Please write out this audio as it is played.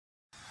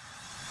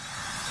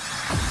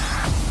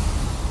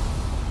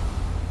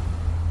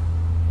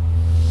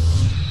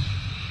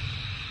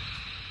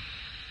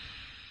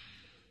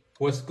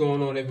What's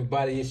going on,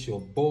 everybody? It's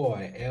your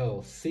boy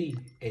LC,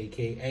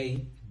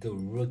 aka the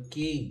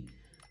Rookie.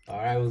 All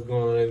right, what's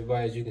going on,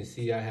 everybody? As you can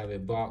see, I have a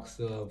box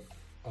of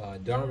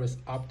Donruss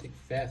Optic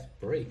Fast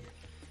Break.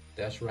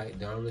 That's right,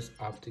 Donruss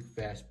Optic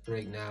Fast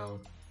Break. Now,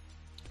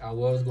 I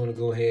was going to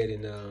go ahead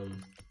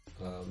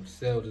and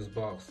sell this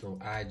box on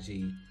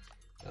IG,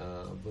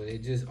 but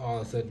it just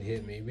all of a sudden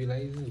hit me. Be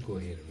like, just go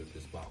ahead and rip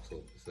this box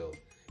open. So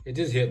it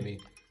just hit me.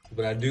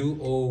 But I do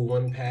owe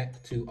one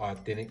pack to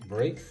Authentic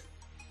Breaks.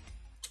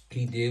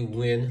 He did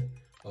win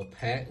a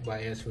pack by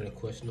answering a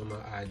question on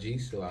my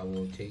IG, so I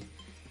will take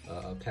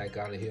a pack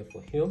out of here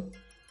for him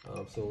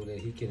so that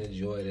he can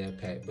enjoy that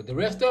pack. But the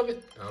rest of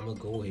it, I'm going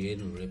to go ahead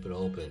and rip it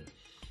open.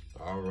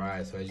 All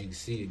right, so as you can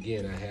see,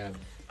 again, I have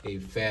a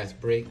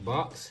fast break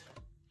box.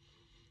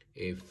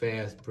 A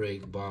fast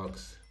break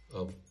box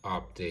of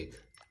Optic.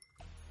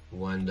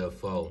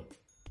 Wonderful.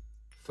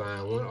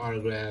 Find one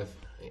autograph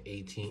and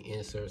 18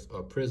 inserts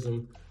or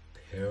prism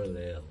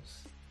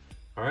parallels.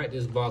 All right,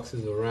 this box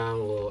is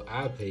around, well,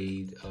 I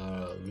paid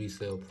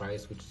resale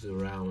price, which is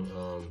around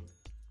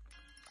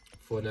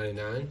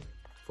 $4.99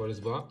 for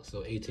this box.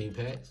 So 18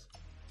 packs,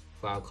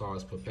 5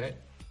 cards per pack.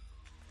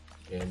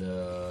 And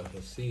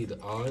let's see, the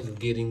odds of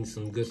getting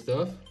some good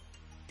stuff,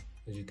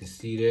 as you can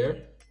see there,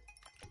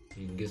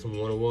 you can get some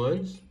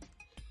one-on-ones,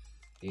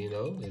 you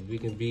know, if we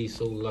can be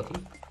so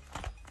lucky.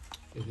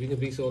 If we can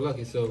be so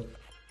lucky. So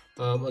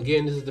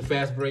again, this is the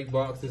fast break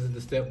box. This is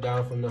the step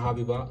down from the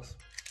hobby box.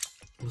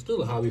 It's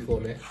still a hobby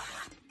format.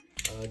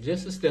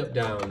 Just a step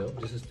down though,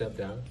 just a step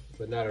down,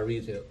 but not a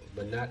retail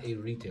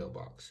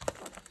box.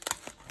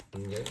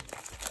 Okay,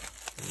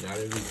 not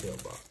a retail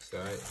box.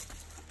 All right.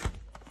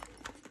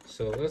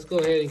 So let's go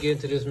ahead and get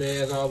into this, man.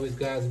 As always,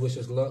 guys, wish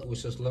us luck,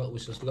 wish us luck,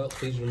 wish us luck.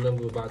 Please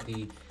remember about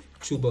the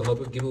Chuba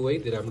Hubbard giveaway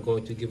that I'm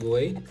going to give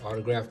away,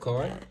 autograph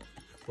card.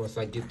 Once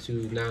I get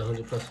to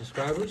 900 plus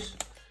subscribers,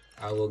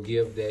 I will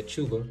give that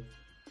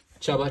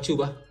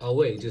Chuba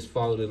away. Just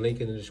follow the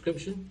link in the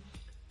description.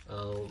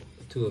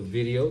 To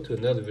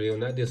another video,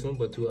 not this one,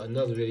 but to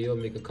another video.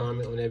 Make a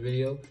comment on that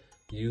video.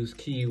 Use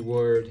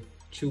keyword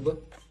Chuba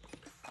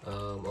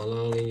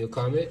along in your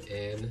comment,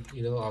 and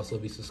you know, also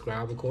be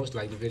subscribed, of course,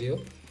 like the video.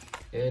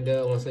 And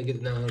once I get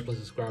to 900 plus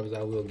subscribers,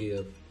 I will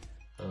give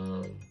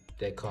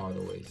that card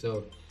away.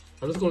 So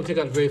I'm just going to check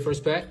out the very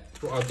first pack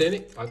for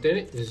Authentic.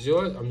 Authentic, this is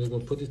yours. I'm just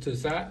going to put this to the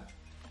side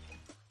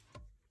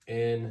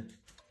and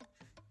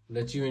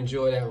let you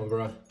enjoy that one,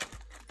 bro. All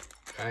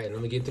right, let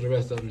me get to the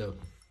rest of them though.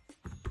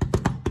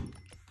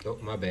 Oh,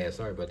 my bad.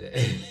 Sorry about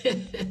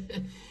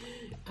that.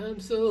 I'm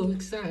so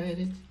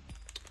excited,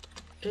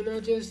 and I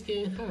just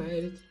can't hide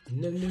it.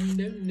 No, no,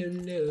 no, no,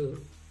 no.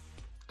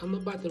 I'm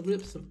about to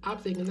rip some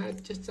Optic, and I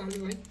just sound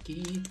like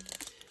it.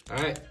 All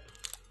right.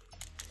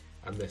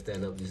 I messed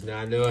that up just now.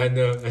 I know.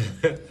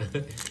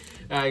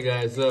 All right,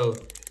 guys. So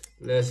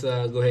let's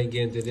go ahead and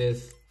get into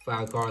this.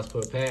 5 cards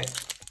per pack.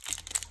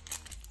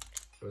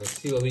 Let's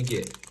see what we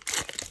get.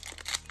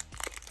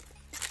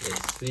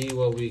 Let's see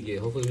what we get.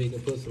 Hopefully we can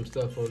put some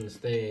stuff on the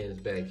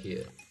stands back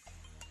here.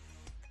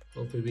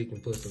 Hopefully we can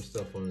put some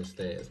stuff on the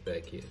stands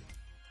back here.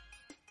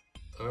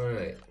 All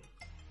right.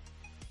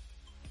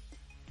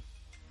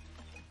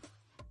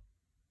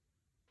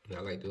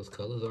 I like those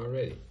colors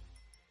already.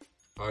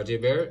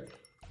 RJ Barrett.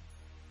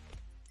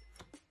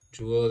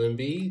 Joel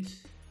Embiid.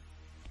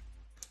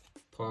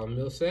 Paul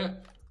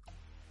Millsap.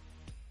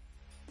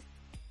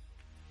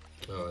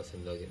 Oh, it's a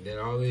nugget. That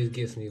always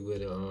gets me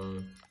with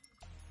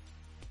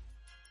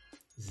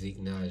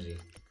Zeke Naji.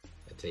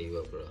 I tell you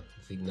what, bro.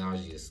 Zeke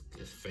Naji is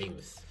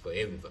famous for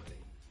everybody.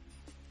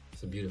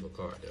 It's a beautiful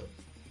card, though.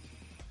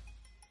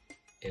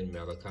 And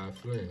Malachi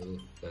Flynn. Ooh,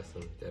 that's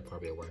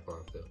probably a wipe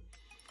off, though.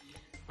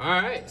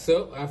 All right,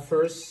 so our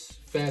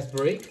first fast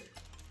break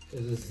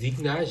is a Zeke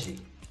Naji.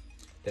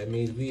 That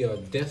means we are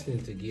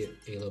destined to get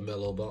a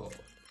LaMelo Ball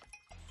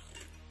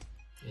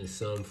in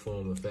some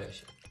form or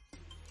fashion.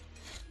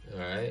 All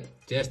right,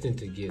 destined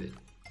to get it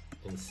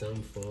in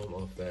some form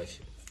or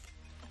fashion.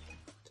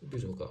 It's a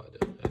beautiful card,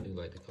 though. I do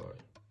like the card.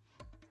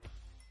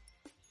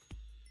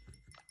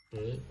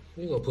 All right,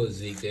 we're gonna put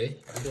Zeke there.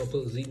 We're gonna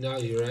put Zeke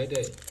Naji right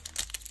there.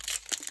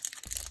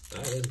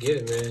 All right, let's get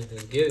it, man.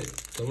 Let's get it.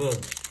 Come on.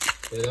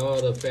 Let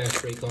all the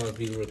fast break cards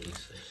be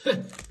rookies.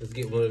 Let's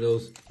get one of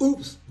those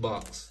oops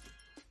box.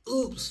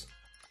 Oops.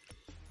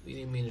 We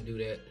didn't mean to do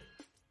that.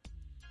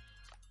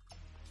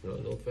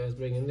 No fast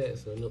break in that,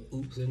 so no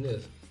oops in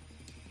this.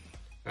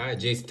 All right,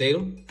 Jason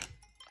Tatum.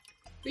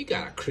 We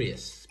got a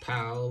Chris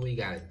Powell. We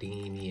got a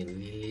Damian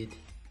Lillard.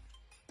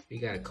 We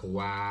got a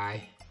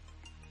Kawhi.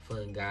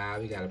 Fun guy.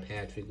 We got a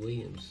Patrick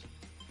Williams,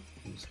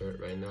 who's hurt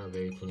right now.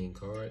 Very clean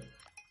card.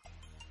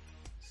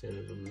 Send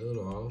it a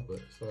little off, but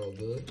it's all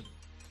good.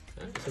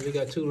 All right, so we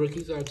got 2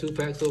 rookies, our 2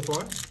 packs so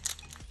far.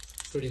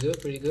 Pretty good,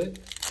 pretty good.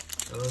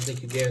 I don't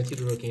think you guarantee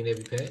the rookie in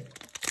every pack,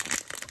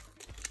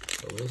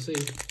 but we'll see.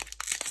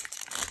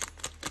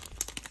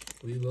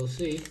 We will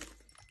see.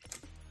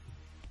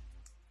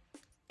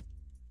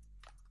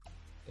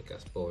 I think I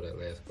spoiled that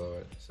last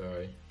card.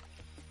 Sorry.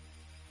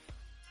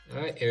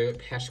 All right, Eric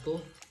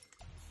Paschal.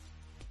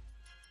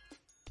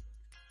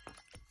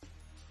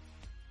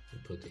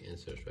 put the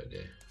inserts right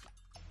there.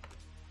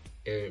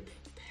 Eric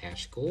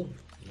Paschal,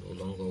 no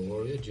longer a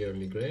Warrior.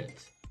 Jeremy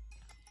Grant,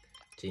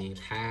 James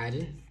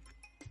Harden,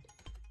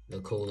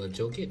 Nikola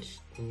Jokic,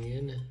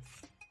 and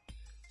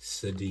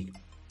Sadiq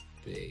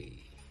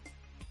Bey.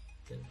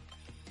 Yeah.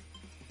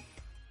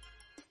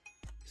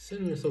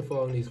 Sentiment so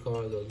far on these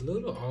cards are a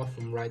little off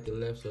from right to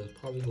left, so it's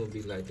probably going to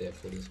be like that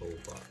for this whole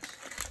box.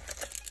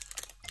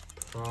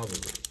 Probably.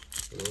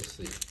 We'll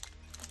see.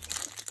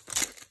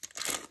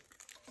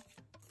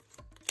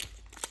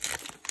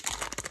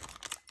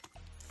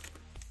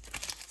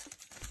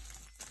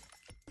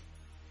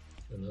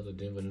 Another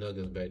Denver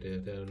Nuggets back there.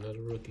 Is that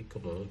another rookie?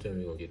 Come on, don't tell me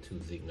we're going to get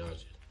two Zeke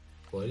Notch.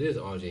 Well, it is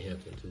RJ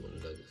Hampton too on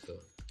the Nuggets. So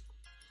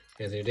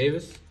Anthony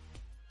Davis,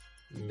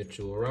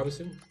 Mitchell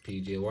Robinson,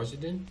 PJ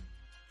Washington,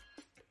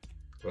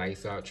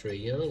 Lights Out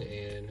Trae Young,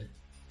 and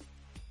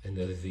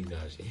another Zeke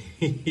Notch.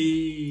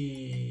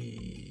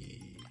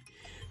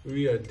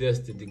 We are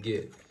destined to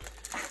get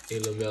a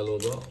LaMelo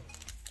Ball.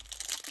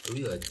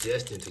 We are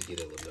destined to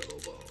get a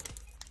LaMelo Ball.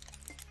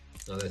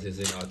 Unless it's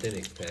an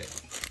Authentic pack.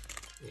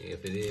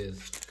 If it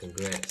is,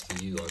 congrats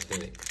to you,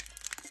 Authentic.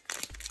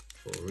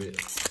 For real.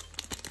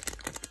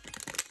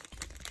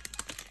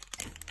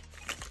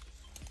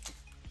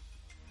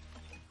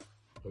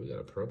 Oh, we got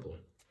a purple.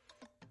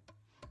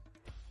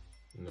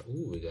 No,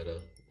 ooh, we got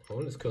a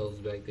Hornets colors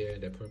back there.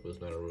 That purple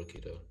is not a rookie,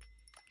 though.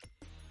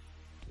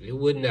 It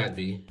would not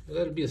be.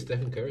 It'll be a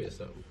Stephen Curry or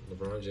something.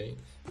 LeBron James.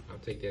 I'll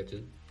take that,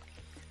 too.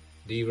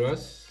 D.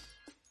 Russ.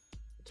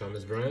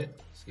 Thomas Bryant.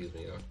 Excuse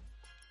me, y'all.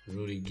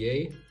 Rudy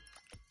Gay.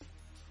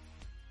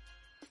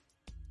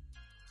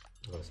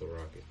 Also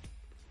Rocket.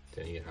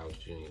 Daniel House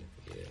Jr.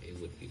 Yeah, it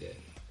would be that.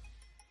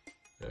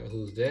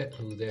 Who's that?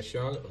 Who's that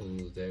Charlotte?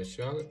 Who's that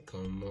Charlotte?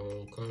 Come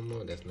on, come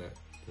on. That's not,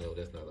 no,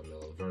 that's not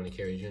LaMelo. Vernon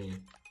Carey Jr.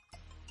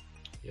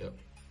 Yep.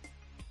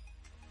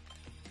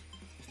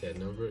 Is that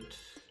numbered?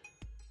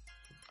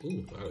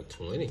 Ooh, out of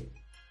 20.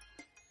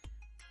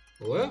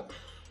 Well,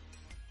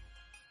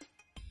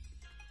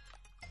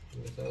 I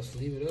guess I'll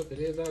sleeve it up. It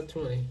is out of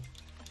 20.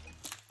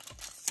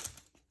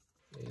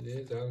 It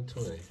is out of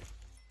 20.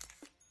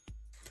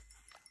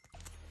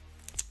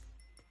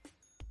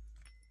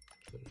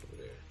 Put it over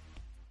there.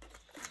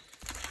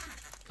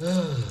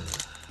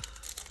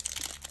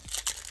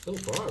 So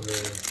far,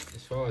 man,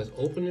 as far as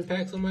opening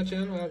packs on my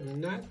channel, I've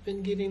not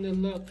been getting the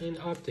luck in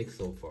optics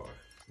so far.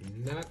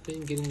 Not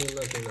been getting the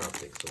luck in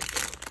optics so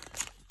far.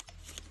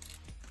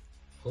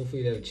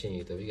 Hopefully that'll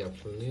change, though. We got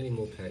plenty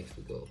more packs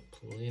to go.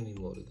 Plenty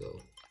more to go.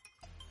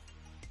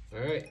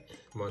 Alright,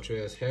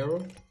 Montrezl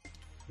Harrell,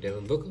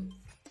 Devin Booker.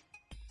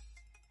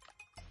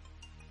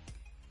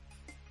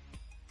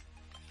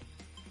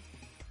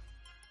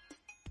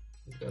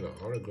 We got an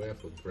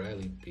autograph of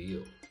Bradley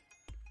Beal.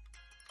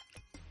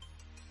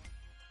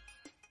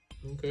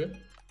 Okay.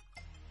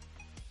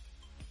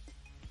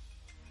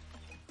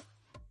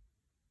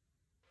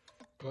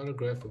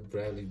 Autograph of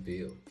Bradley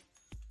Beal.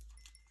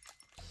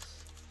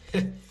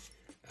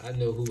 I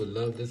know who would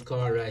love this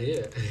card right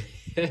here.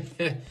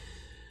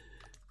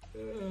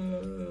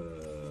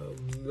 Oh,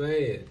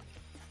 man.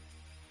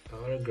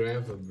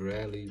 Autograph of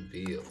Bradley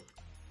Beal.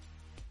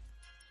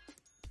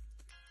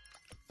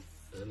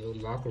 I know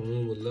Locker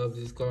Room would love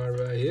this card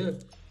right here.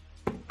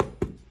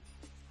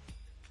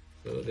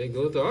 So there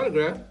goes the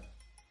autograph.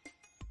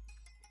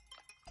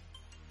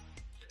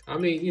 I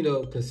mean, you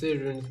know,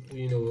 considering,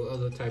 you know,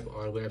 other type of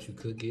autographs you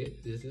could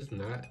get, this is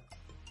not,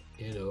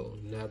 you know,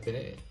 not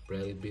bad.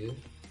 Bradley Beal,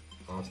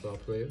 all-star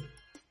player.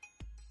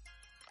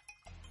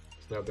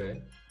 It's not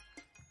bad.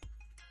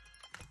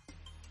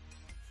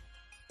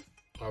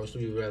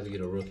 Obviously, we'd rather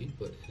get a rookie,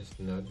 but it's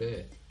not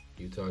bad.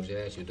 Utah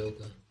Jazz,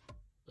 Udoka.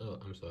 Oh,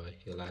 I'm sorry,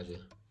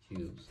 Elijah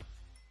Hughes.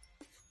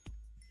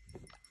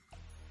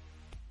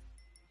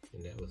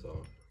 And that was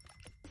off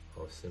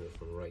center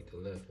from right to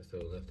left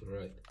instead of left to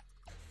right.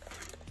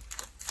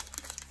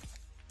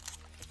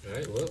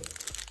 Alright, well,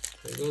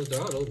 there goes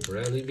the auto,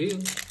 Bradley Beal.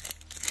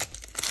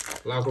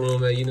 Locker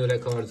Room, man, you know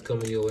that card is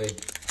coming your way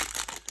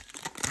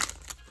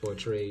for a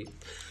trade.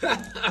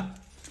 Let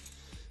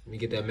me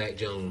get that Mac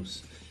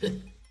Jones. Oh,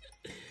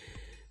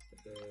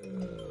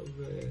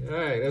 man.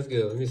 Alright, that's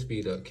good. Let me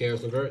speed up.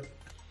 Karis LeVert,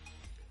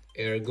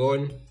 Eric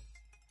Gordon.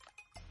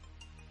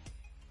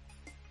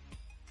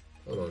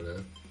 Hold on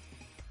now.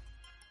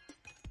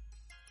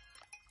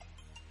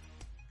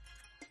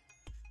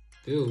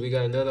 Dude, we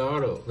got another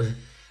auto.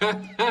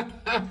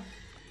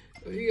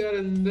 We got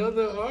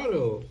another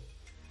auto.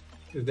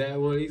 Is that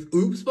one of these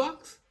oops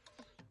box?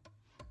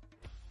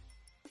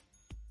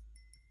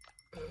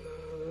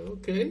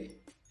 Okay.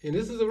 And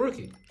this is a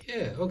rookie.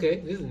 Yeah, okay.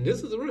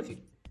 This is a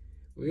rookie.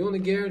 We only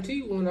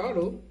guarantee one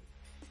auto,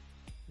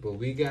 but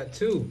we got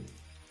two.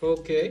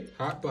 Okay,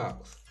 hot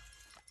box.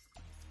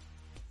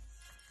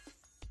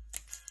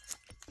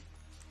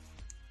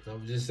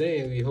 I'm just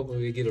saying, we hoping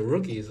we get a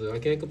rookie, so I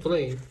can't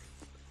complain.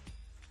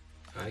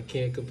 I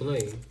can't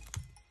complain.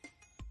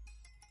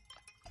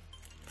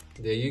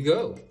 There you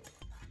go.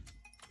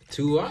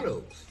 Two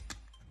autos.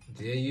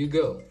 There you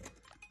go.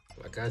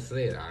 Like I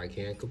said, I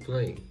can't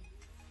complain.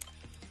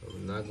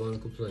 I'm not going to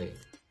complain.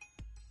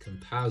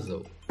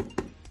 Compazzo.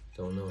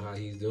 Don't know how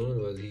he's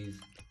doing, whether he's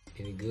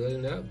any good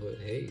or not, but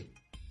hey.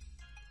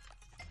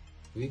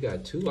 We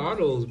got 2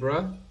 autos,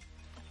 bruh.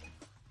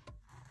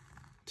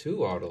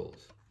 2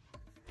 autos.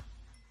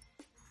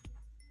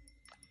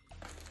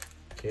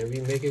 Can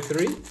we make it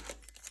 3?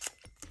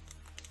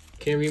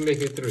 Can we make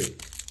it 3?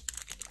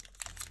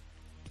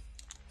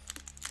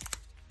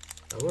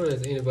 I wonder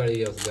if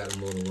anybody else got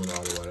more than 1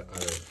 auto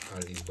out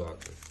of these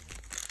boxes.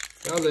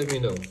 Y'all let me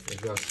know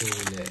if y'all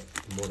seen that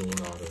more than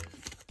 1 auto.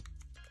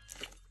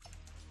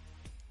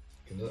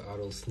 And the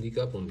autos sneak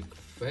up on me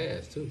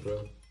fast too,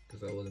 bro,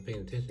 because I wasn't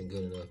paying attention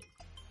good enough.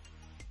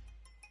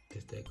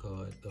 Get that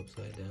card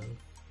upside down.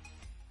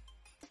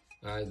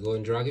 All right,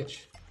 Gordon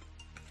Dragic,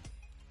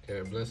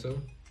 Eric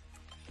Bledsoe,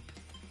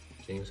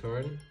 James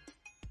Harden.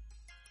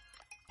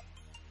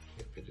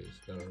 Yep, it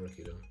is not a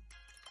rookie though.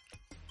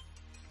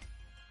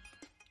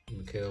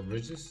 Mikal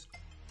Bridges.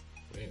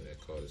 Man, that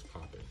card is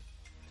popping.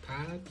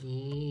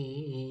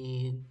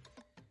 Popping.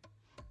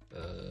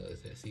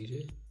 Is that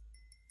CJ?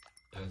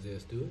 Isaiah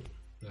Stewart.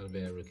 Not a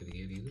bad rookie to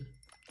get either.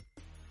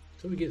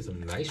 So we get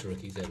some nice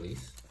rookies at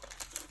least.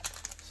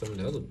 Some of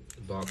the other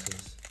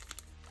boxes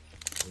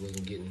I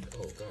wasn't getting.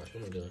 Oh gosh, what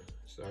am I doing?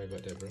 Sorry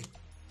about that, bro.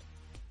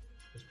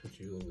 Let's put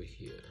you over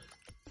here.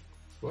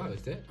 Wow,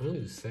 is that only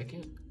the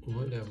second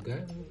one that I've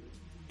gotten?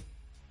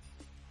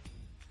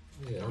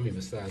 Yeah, I mean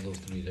besides those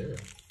 3 there.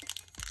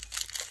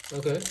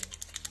 Okay.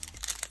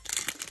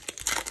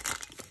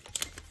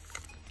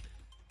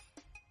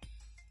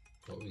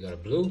 Oh, we got a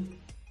blue.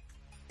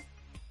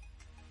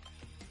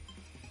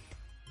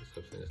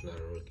 It's not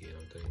a rookie, I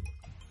don't think.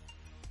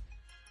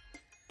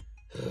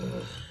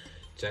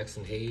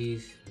 Jackson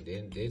Hayes.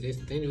 They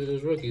stingy with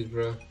those rookies,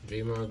 bro.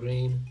 Draymond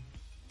Green.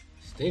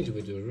 Stingy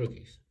with those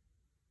rookies.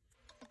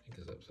 I think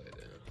it's upside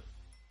down.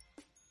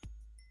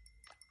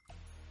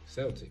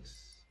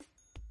 Celtics.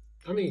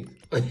 I mean,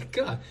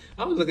 God,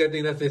 I was looking at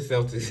things that said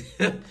Celtics.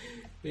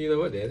 You know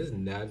what? That is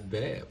not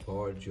bad.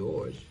 Paul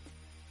George.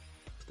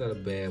 It's not a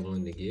bad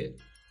one to get.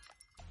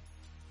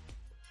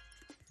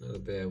 Not a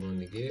bad one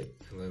to get.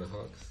 Atlanta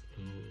Hawks.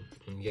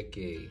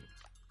 Yeke.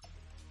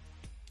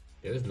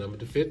 That is number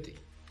to 50.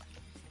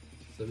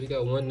 So we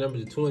got 1 number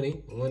to 20,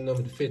 1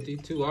 number to 50,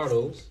 2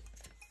 autos.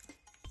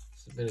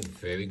 It's been a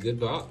very good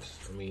box.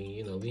 I mean,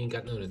 you know, we ain't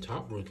got none of the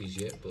top rookies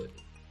yet, but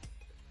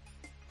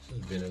this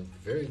has been a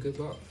very good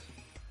box.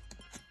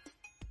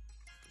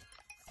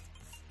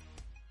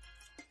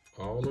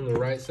 All on the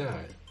right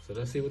side. So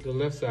let's see what the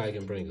left side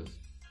can bring us.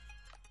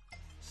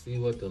 See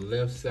what the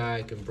left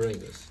side can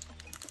bring us.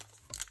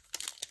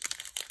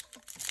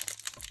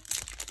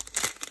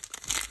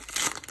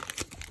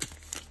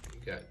 We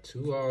got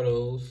 2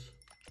 autos.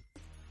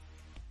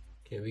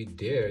 Can we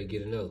dare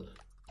get another?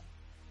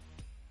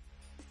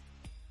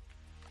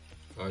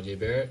 RJ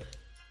Barrett,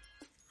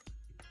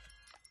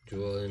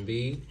 Joel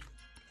Embiid,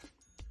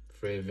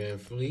 Fred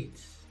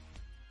VanVleet,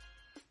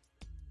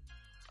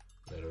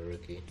 not a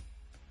rookie.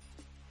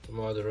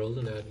 DeMar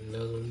DeRozan,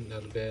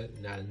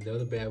 not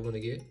another bad one to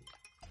get.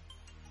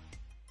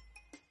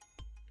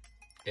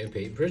 And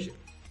Peyton Pritchard.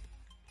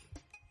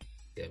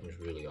 That one's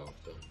really off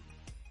though.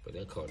 But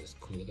that card is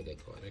clean. Look at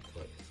that card. That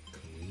card is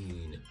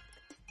clean.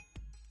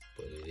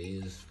 But it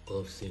is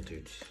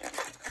off-centered.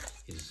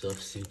 It's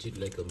off-centered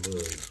like a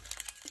mug.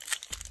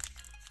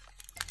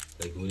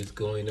 Like what is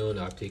going on,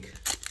 Optic?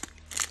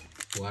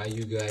 Why are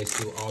you guys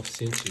so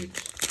off-centered?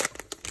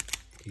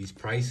 These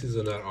prices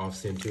are not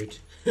off-centered.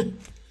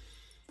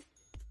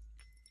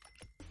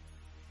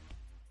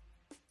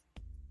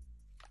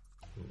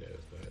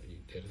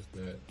 That is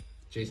not.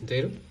 Jason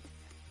Tatum,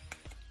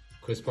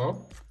 Chris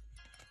Paul,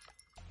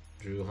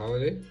 Drew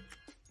Holiday,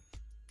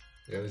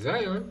 we got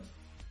Zion.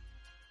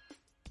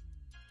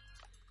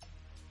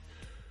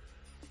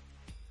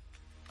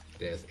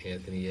 That's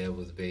Anthony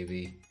Edwards,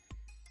 baby.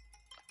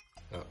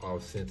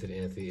 Off-centered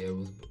Anthony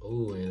Edwards.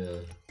 Oh, and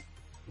a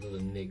little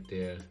nick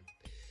there.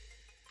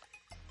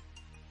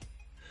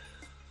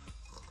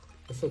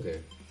 That's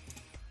okay.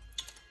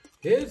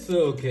 It's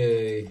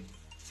okay.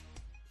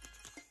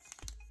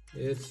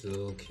 It's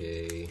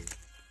okay.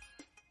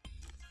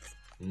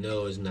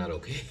 No, it's not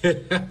okay.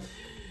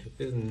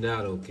 It's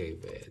not okay,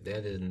 man.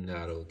 That is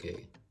not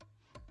okay.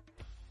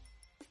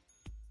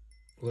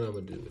 What I'm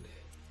gonna do with that?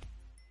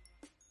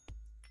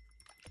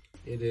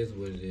 It is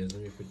what it is.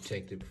 Let me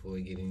protect it before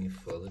we get any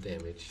further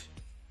damage.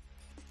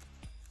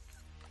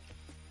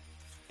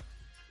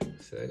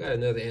 So I got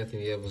another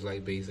Anthony Edwards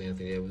like base.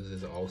 Anthony Edwards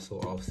is also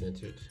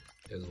off-centered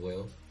as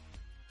well.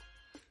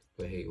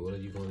 But hey, what are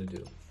you going to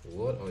do?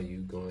 What are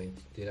you going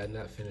to... Did I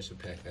not finish a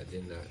pack? I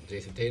did not.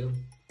 Jason Tatum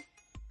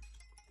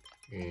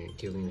and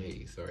Killian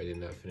Hayes. Sorry, I did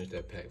not finish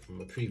that pack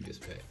from a previous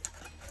pack.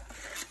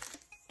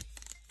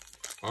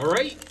 All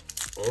right.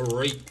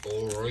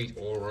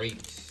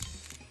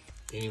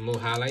 Any more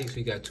highlights?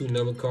 We got 2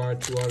 number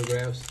cards, 2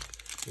 autographs,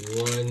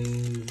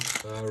 1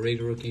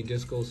 rated rookie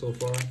disco so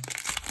far.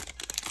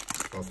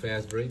 Or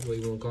fast break, what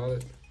you want to call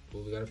it.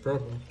 But we got a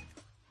purple.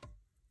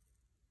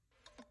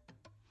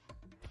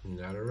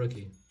 Not a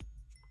rookie.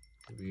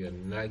 We are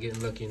not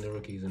getting lucky in the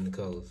rookies and the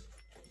colors.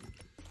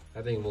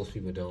 I think most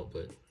people don't,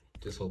 but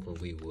just hoping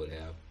we would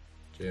have.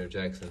 Jared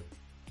Jackson,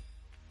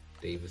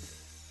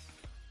 Davis,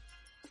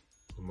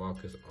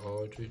 Marcus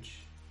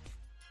Aldridge,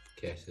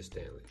 Cassius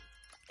Stanley.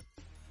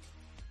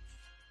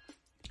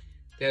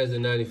 That is the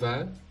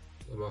 95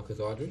 of Marcus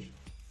Aldridge.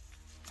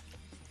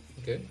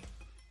 Okay.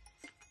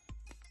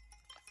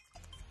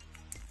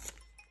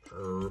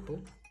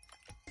 Purple.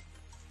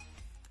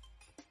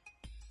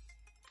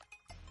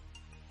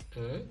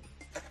 Alright.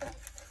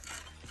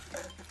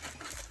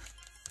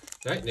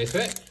 Alright, next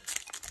pack.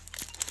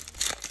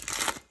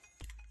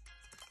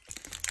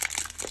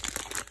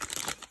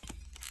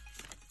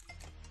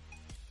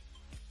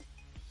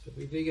 So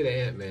we did get an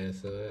Ant-Man,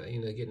 so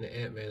getting the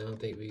Ant-Man, I don't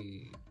think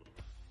we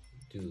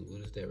do.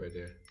 What is that right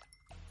there?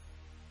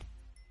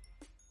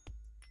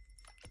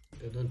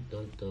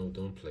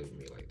 Don't play with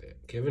me like that.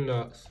 Kevin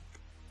Knox,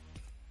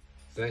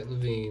 Zach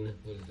LaVine,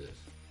 what is this?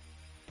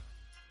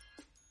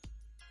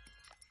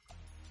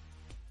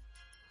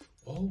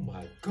 Oh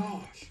my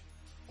gosh.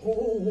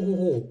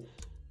 Oh,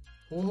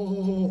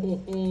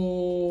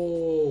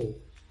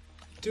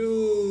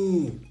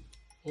 dude.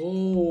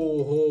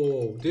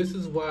 Oh, this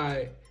is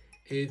why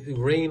it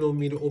rained on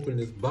me to open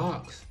this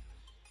box.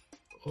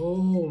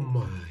 Oh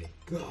my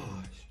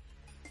gosh.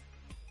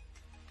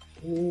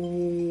 Oh.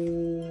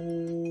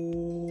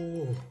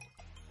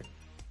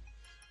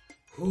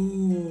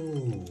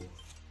 Ooh.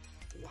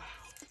 Wow.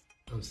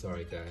 I'm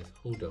sorry, guys.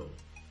 Hold on.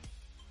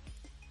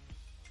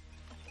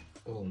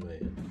 Oh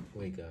man,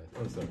 wait guys,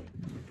 I'm sorry.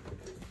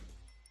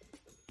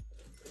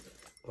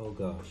 Oh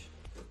gosh.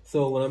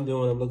 So what I'm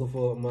doing, I'm looking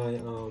for my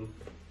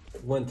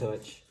one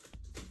touch.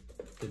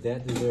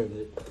 That deserves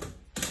it.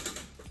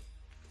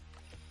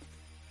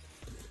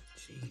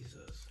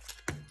 Jesus.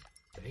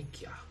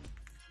 Thank ya.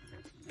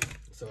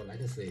 So all I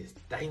can say is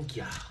thank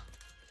ya.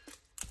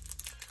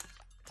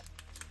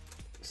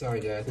 Sorry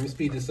guys, let me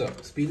speed this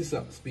up. Speed this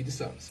up, speed this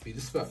up, speed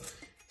this up.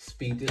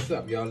 Speed this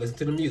up. Y'all listen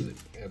to the music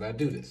as I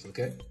do this,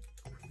 okay?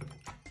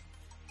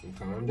 And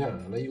calm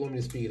down. I know you want me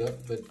to speed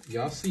up, but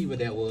y'all see what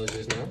that was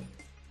just now.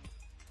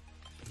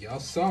 Y'all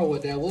saw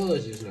what that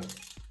was just now.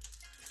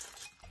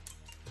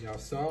 Y'all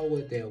saw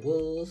what that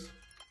was.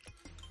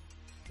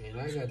 And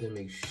I got to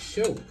make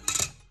sure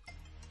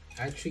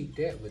I treat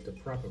that with the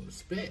proper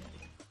respect.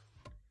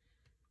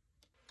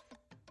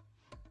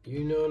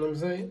 You know what I'm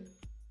saying?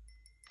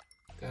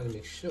 Got to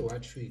make sure I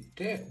treat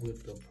that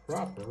with the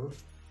proper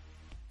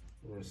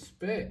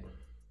respect.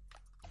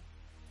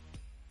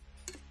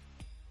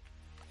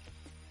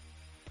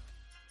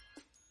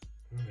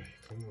 Alright,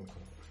 come on,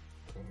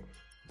 come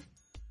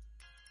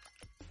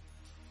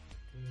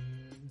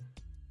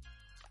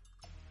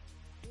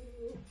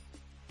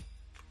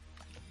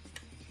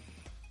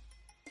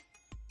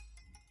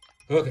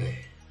on.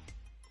 Okay,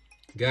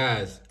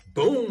 guys,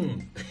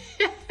 boom!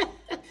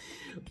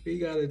 We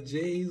got a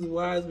James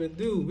Wiseman,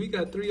 dude. We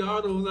got 3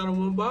 autos out of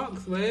one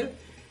box, man.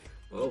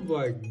 Oh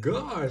my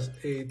gosh,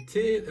 a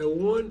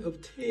 1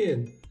 of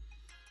 10.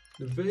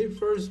 The very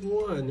first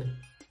one.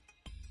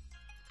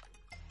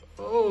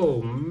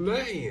 Oh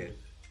man.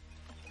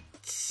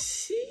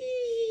 Gee.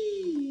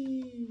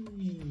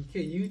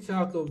 Can you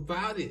talk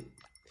about it?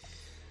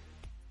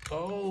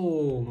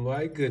 Oh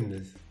my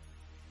goodness.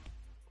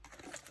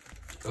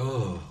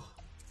 Oh.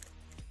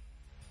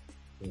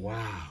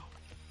 Wow.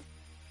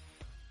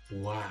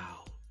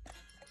 Wow.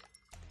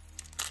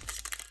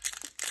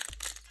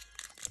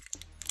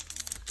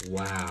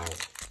 Wow.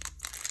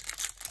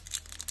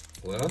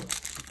 Well,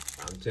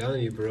 I'm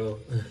telling you, bro.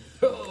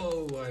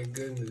 Oh my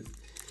goodness.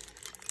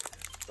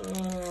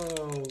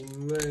 Oh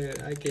man,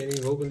 I can't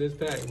even open this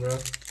pack, bro.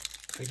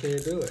 I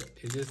can't do it.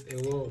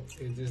 It won't.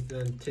 It just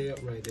doesn't tear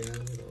up right there.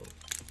 Hold on.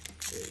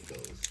 There it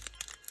goes.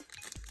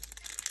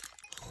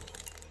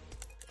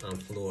 I'm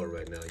floored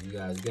right now. You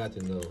guys got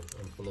to know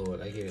I'm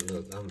floored. I can't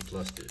look. I'm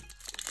flustered.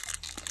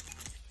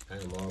 I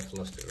am all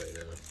flustered right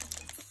now.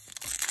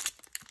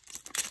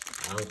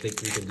 I don't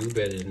think we can do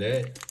better than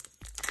that.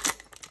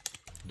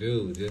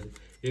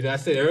 Dude, I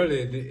said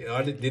earlier,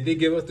 did they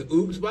give us the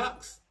oops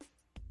box?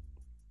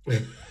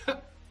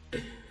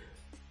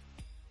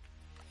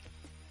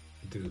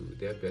 Dude,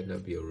 that better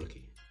not be a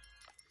rookie.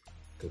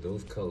 Because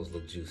those colors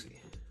look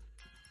juicy.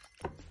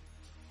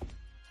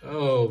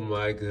 Oh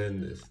my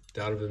goodness.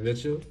 Donovan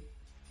Mitchell,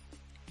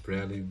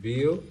 Bradley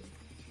Beal,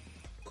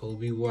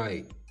 Kobe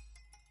White.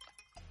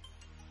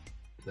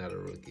 Not a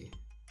rookie.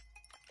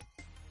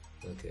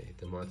 Okay,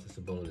 DeMontis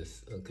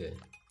Sabonis. Okay.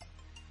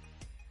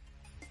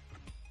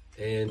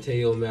 And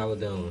Teo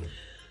Maladone.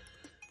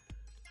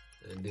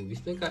 And dude, we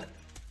still got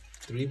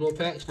 3 more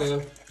packs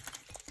left.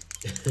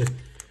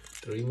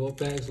 3 more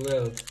packs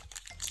left.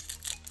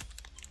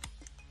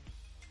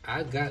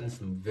 I've gotten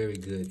some very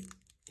good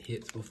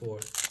hits before.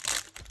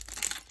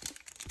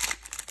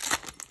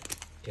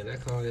 Can I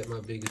call that my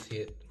biggest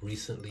hit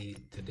recently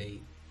to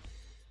date?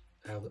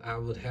 I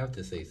would have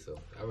to say so.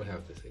 I would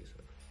have to say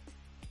so.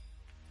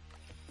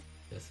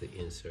 That's the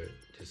insert.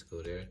 Just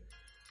go there.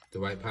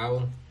 Dwight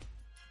Powell,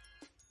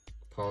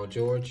 Paul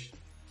George,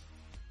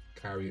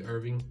 Kyrie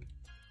Irving,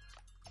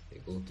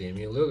 There goes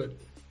Damian Lillard.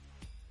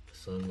 The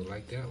son would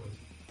like that one.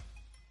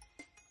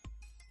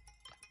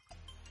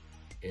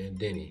 And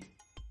Denny.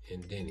 I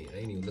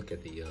ain't even look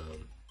at the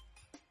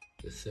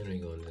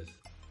centering on this.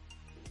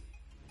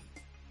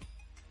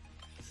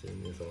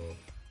 Centering is off.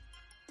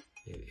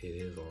 It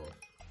is off.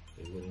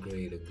 It wouldn't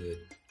grade a good,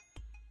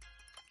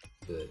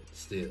 but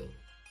still.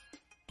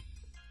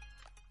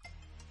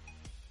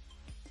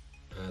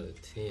 Out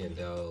of 10,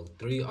 dog.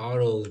 3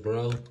 autos,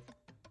 bro.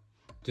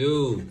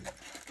 Dude.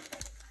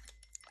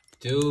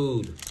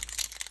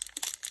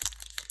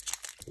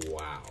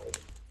 Wow.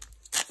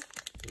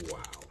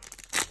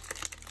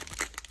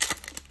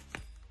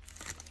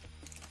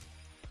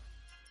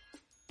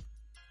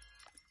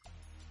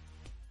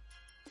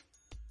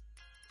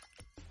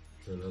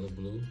 Another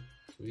blue.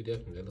 So we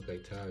definitely, that look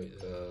like Tyler,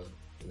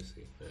 let me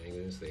see. I ain't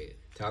gonna say it.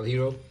 Tyler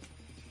Hero,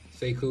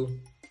 Sekou,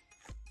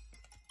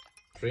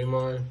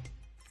 Draymond,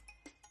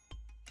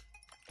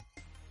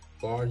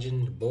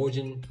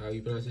 Borgen, how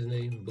you pronounce his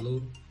name?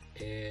 Blue.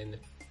 And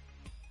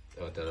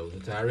I thought it was a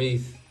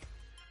Tyrese.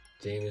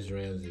 James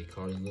Ramsey.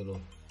 Caught a little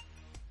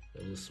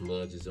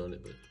smudges on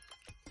it, but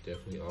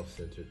definitely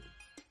off-centered.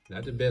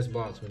 Not the best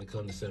box when it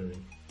comes to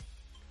centering.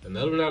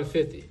 Another one out of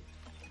 50.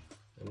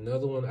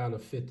 Another one out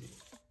of 50.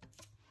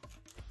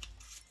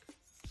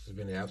 This has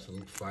been an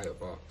absolute fire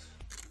box.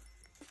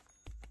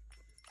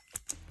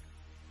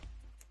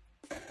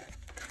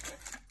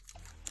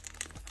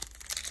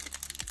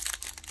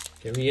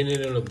 Can we end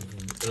it in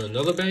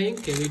another bang?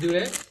 Can we do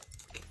that?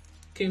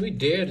 Can we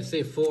dare to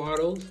say 4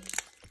 autos?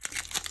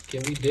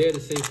 Can we dare to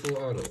say 4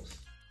 autos?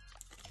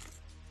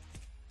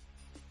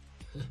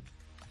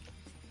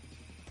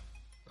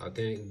 I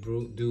think,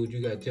 dude,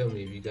 you gotta tell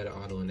me if you got an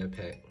auto in that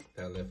pack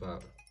that I left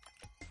out.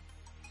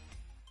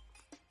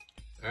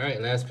 All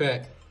right, last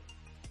pack.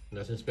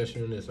 Nothing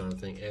special in this, I don't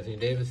think. Anthony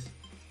Davis,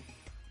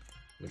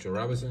 Mitchell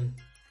Robinson,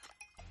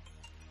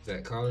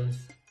 Zach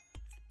Collins,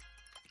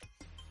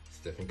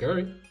 Stephen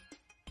Curry.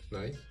 That's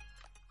nice.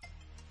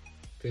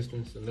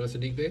 Pistons, another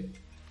Sadiq Bey.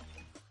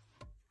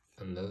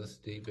 Another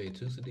Sadiq Bey,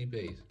 2 Sadiq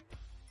Beys.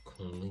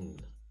 Clean.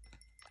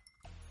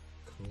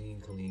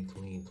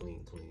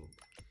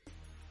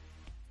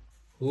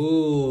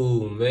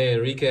 Ooh, man,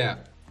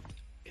 recap.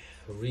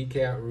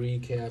 Recap.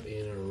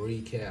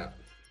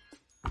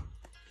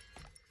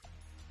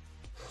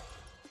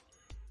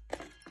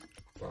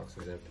 Box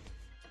is empty.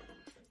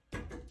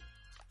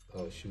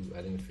 Oh shoot,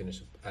 I didn't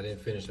finish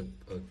a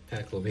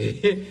pack over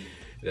here.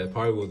 That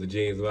probably was the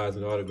James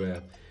Wiseman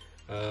autograph.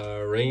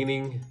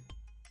 Reigning,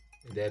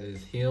 that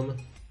is him.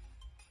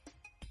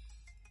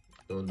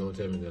 Don't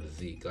tell me another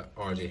Zeke.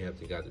 RJ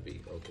Hampton got to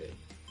be. Okay.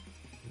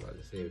 I'm about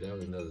to say that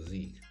was another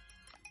Zeke.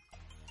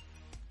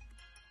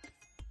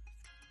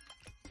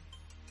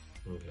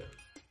 Okay.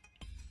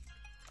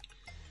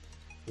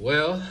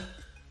 Well.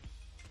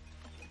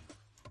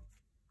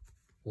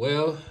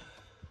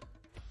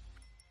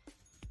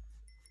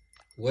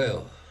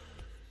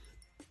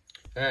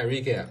 All right,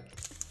 recap.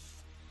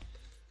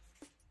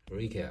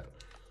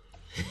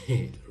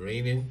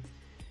 Raymond,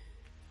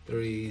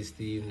 3,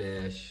 Steve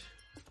Nash,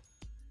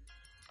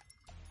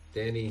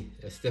 Danny,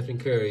 Stephen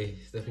Curry,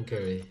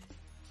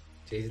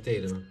 Jason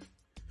Tatum,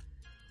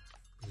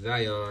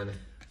 Zion,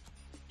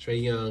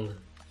 Trae Young,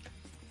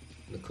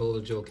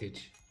 Nikola Jokic,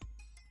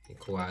 and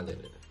Kawhi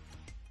Leonard.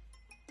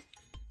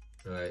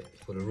 All right,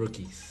 for the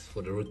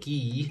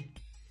rookie.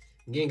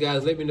 Again,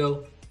 guys, let me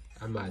know.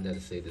 I might not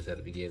have said this at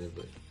the beginning,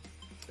 but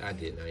I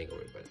didn't. I ain't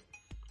gonna worry about it.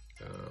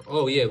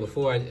 Oh yeah,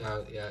 before I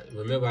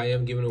remember, I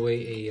am giving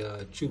away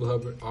a Chuba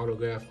Hubbard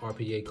autograph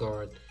RPA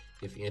card.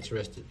 If you're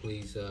interested,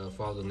 please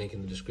follow the link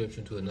in the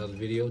description to another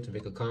video to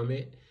make a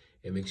comment,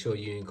 and make sure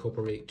you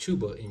incorporate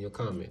Chuba in your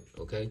comment,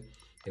 okay?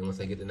 And once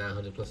I get to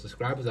 900 plus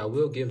subscribers, I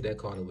will give that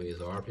card away as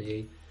an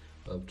RPA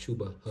of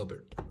Chuba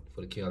Hubbard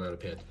for the Carolina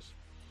Panthers.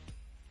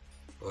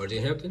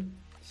 RJ Hampton,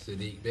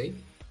 Sadiq Bey,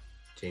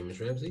 James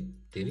Ramsey,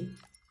 Denny,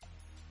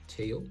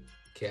 Teo,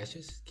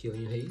 Cassius,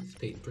 Killian Hayes,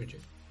 Peyton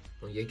Pritchard,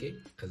 Onyeke,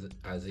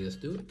 Isaiah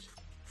Stewart,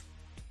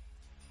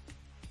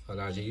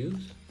 Elijah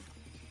Hughes,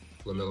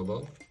 LaMelo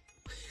Ball,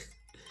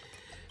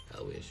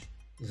 I wish,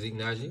 Zeke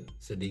Naji,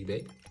 Sadiq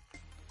Bey.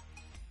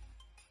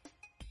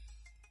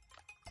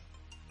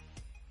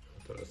 I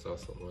thought I saw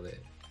something on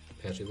that.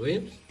 Patrick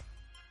Williams,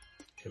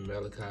 and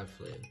Malachi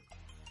Flynn.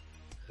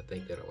 I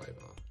think that'll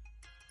wipe off.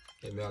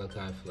 And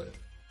Malachi Flynn.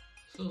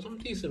 So some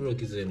decent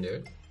rookies in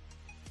there.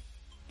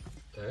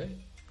 All right.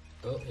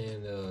 Oh,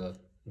 and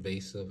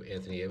base of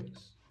Anthony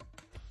Evans.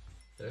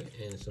 All right,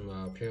 and some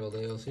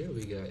parallels here.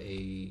 We got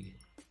a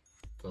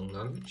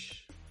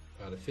Bogdanovich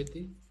out of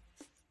 50.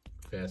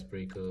 Fast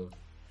break of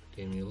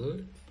Damian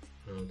Lillard.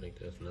 I don't think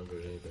that's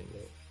numbered or anything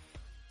though.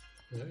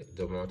 All right,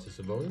 Domantas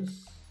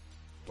Sabonis,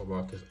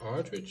 Marcus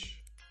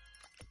Aldridge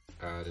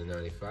out of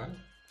 95.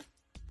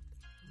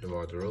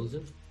 DeMar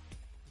DeRozan,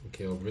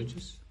 Mikal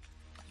Bridges,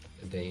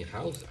 and Dane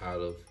House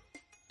out of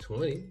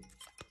 20.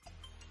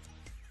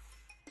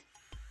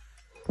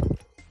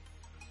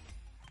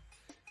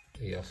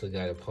 We also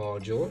got a Paul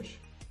George.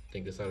 I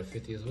think that's out of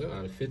 50 as well,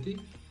 out of 50.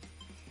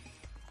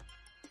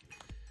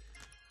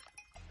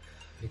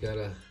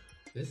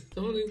 this is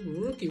the only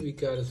rookie we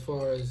got as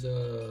far as,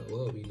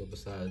 well, you know,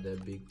 besides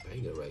that big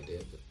banger right there.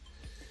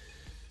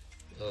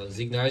 But,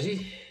 Zeke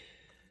Najee.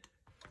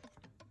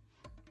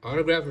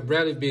 Autograph of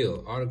Bradley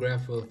Beal.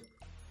 Autograph of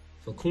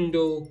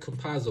Facundo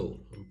Campazzo.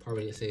 I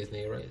probably didn't say his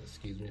name right.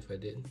 Excuse me if I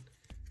didn't.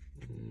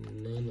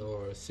 None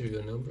or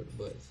serial number,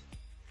 but.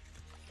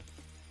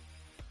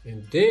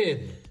 And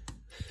then,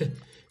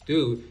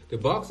 dude, the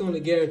box only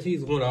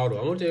guarantees one auto.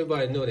 I want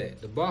everybody to know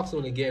that. The box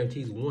only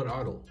guarantees one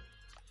auto.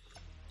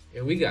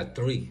 And we got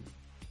 3.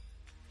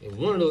 And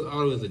one of those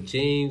autos is a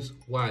James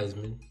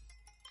Wiseman.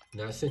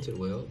 Not centered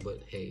well, but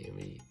hey, I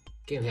mean,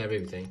 can't have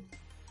everything.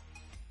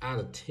 Out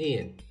of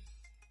 10.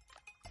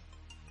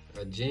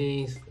 A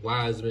James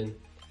Wiseman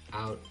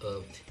out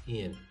of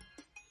 10.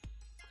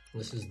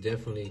 This is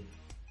definitely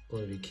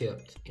going to be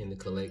kept in the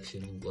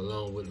collection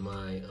along with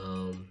my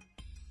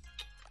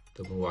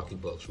the Milwaukee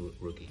Bucks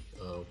rookie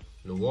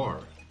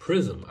Noir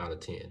Prism out of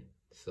 10.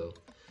 So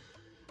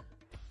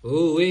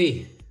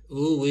ooh-wee,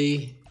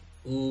 ooh-wee,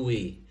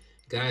 ooh-wee.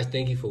 Guys,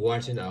 thank you for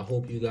watching. I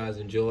hope you guys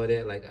enjoyed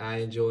that like I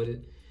enjoyed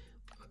it.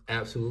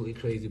 Absolutely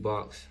crazy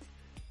box.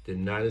 Did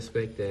not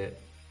expect that.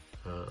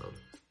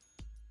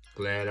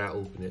 Glad I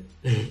opened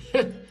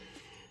it.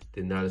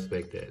 Did not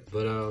expect that.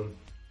 But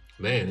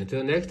man,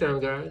 until next time,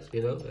 guys,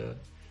 you know,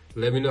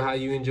 let me know how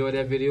you enjoyed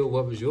that video.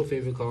 What was your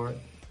favorite card?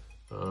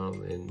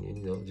 And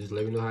you know, just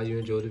let me know how you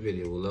enjoyed the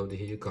video. We'd love to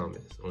hear your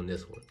comments on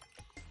this one.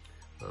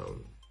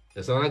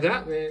 That's all I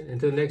got, man.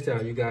 Until next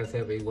time, you guys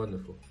have a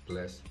wonderful,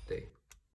 blessed day.